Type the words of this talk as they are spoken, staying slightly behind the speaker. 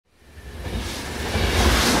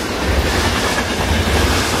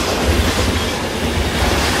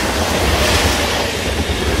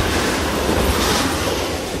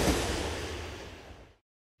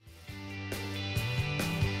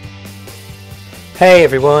Hey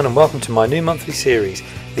everyone, and welcome to my new monthly series,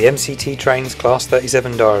 the MCT Trains Class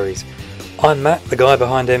 37 Diaries. I'm Matt, the guy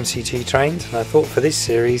behind MCT Trains, and I thought for this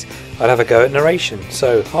series I'd have a go at narration.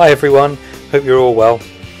 So, hi everyone, hope you're all well.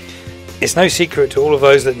 It's no secret to all of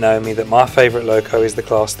those that know me that my favourite loco is the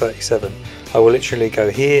Class 37. I will literally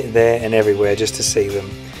go here, there and everywhere just to see them.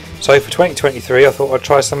 So for 2023 I thought I'd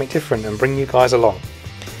try something different and bring you guys along.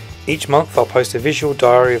 Each month I'll post a visual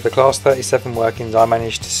diary of the Class 37 workings I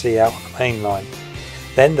managed to see out on the main line.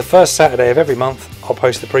 Then the first Saturday of every month I'll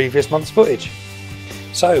post the previous month's footage.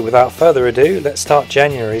 So without further ado, let's start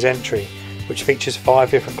January's entry, which features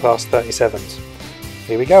 5 different Class 37s.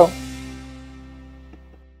 Here we go.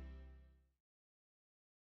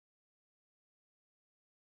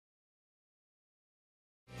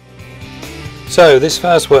 So this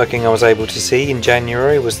first working I was able to see in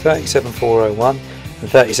January was 37401 and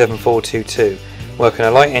 37422, working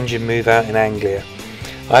a light engine move out in Anglia.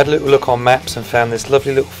 I had a little look on maps and found this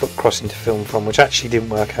lovely little foot crossing to film from, which actually didn't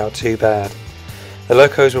work out too bad. The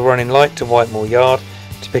locos were running light to Whitemore Yard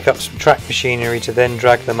to pick up some track machinery to then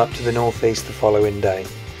drag them up to the northeast the following day.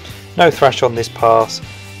 No thrash on this pass,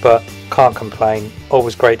 but can't complain.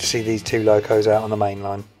 Always great to see these two locos out on the main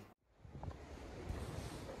line.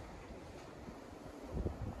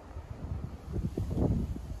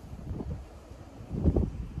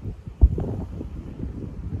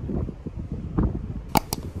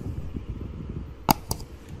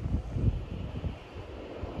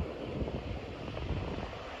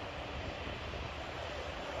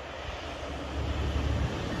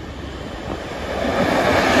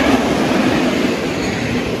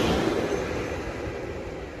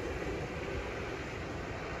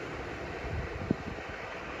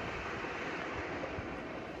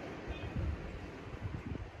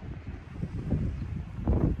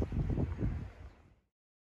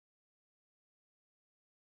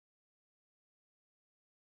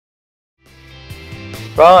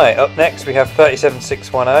 Right, up next we have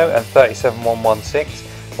 37610 and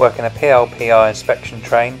 37116 working a PLPI inspection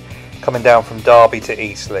train coming down from Derby to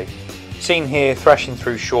Eastleigh. Seen here thrashing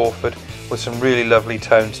through Shawford with some really lovely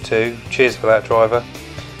tones too. Cheers for that, driver.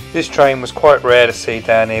 This train was quite rare to see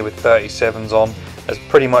down here with 37s on, as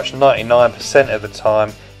pretty much 99% of the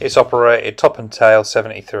time it's operated top and tail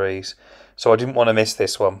 73s, so I didn't want to miss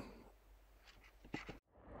this one.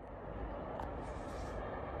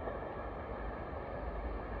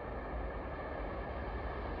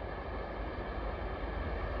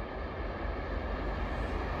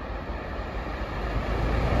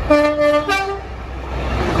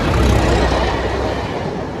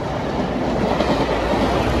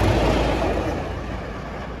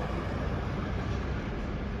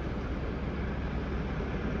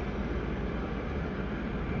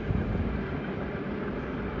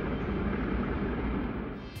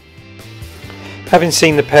 Having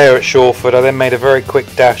seen the pair at Shawford, I then made a very quick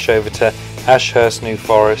dash over to Ashurst New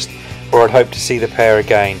Forest, where I'd hoped to see the pair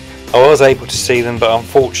again. I was able to see them, but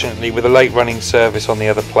unfortunately with a late running service on the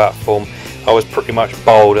other platform, I was pretty much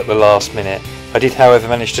bowled at the last minute. I did however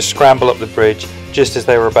manage to scramble up the bridge just as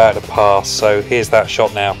they were about to pass, so here's that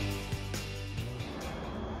shot now.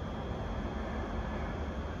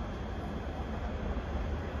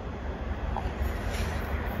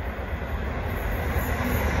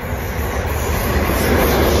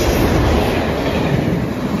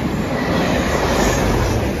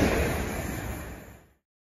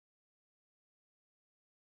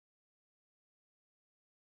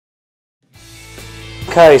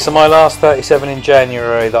 Okay, so my last 37 in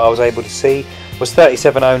January that I was able to see was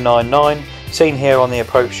 37099, seen here on the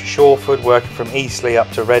approach to Shawford, working from Eastleigh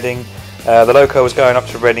up to Reading. The loco was going up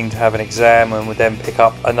to Reading to have an exam and would then pick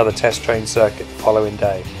up another test train circuit the following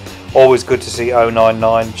day. Always good to see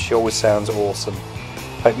 099, she always sounds awesome.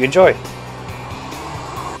 Hope you enjoy.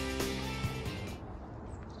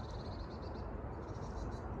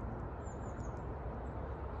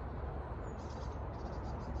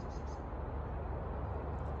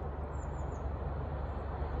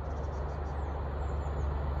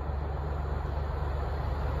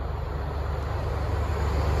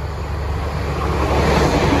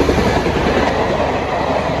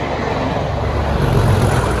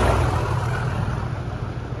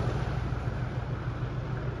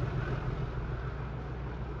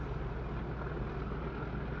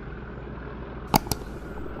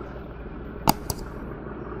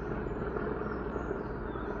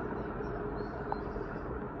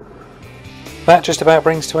 That just about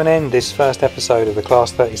brings to an end this first episode of the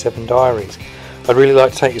Class 37 Diaries. I'd really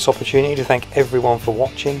like to take this opportunity to thank everyone for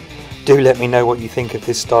watching. Do let me know what you think of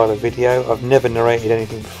this style of video. I've never narrated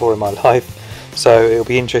anything before in my life, so it'll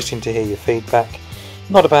be interesting to hear your feedback.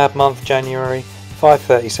 Not a bad month, January.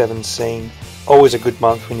 537 seen. Always a good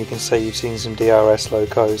month when you can say you've seen some DRS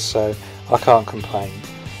locos, so I can't complain.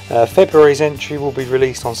 February's entry will be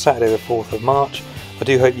released on Saturday the 4th of March. I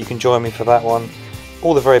do hope you can join me for that one.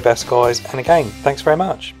 All the very best, guys, and again, thanks very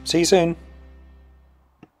much. See you soon.